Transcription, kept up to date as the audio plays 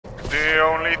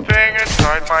only thing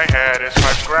inside my head is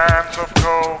 5 grams of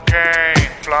cocaine.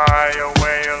 Fly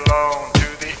away alone to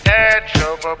the edge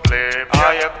of oblivion.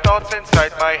 I have thoughts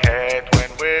inside my head. When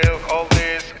will all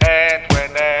this end?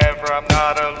 Whenever I'm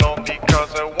not alone,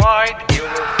 because a white you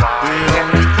will find. The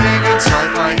only thing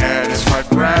inside my head is 5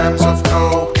 grams of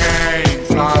cocaine.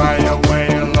 Fly away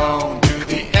alone to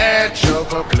the edge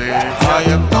of oblivion. I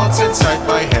have thoughts inside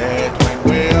my head. When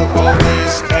will all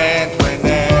this end?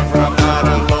 Whenever I'm not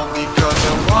alone, because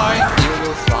a white you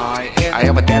will fly. I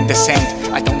have a damn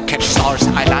descent, I don't catch stars.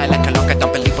 I lie like a log, I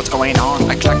don't believe what's going on.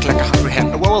 I clack like a hungry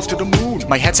hen, a werewolf to the moon.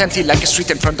 My head's empty like a street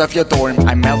in front of your dorm.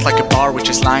 I melt like a bar which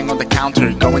is lying on the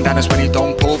counter. Going down is when you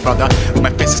don't pull, brother. My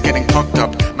face is getting pucked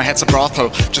up, my head's a brothel,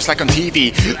 just like on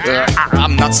TV.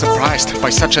 I'm not surprised by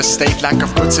such a state, lack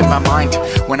of goods in my mind.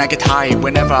 When I get high,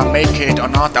 whenever I make it or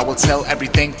not, I will sell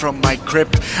everything from my grip.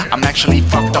 I'm actually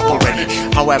fucked up already,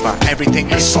 however, everything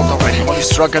is sold already. Only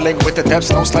struggling with the depths,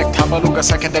 nose like Tamaluga,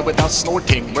 second day without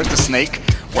snorting. Where's the snake?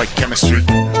 White chemistry.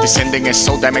 Descending is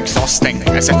so damn exhausting,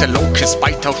 as if the locust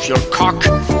bite off your cock.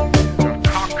 Your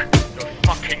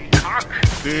fucking cock.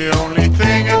 The only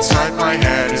thing inside my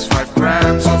head is 5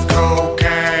 grams of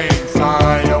cocaine.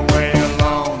 Fly away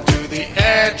alone to the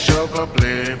edge of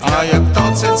oblivion. I have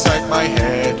thoughts inside my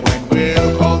head.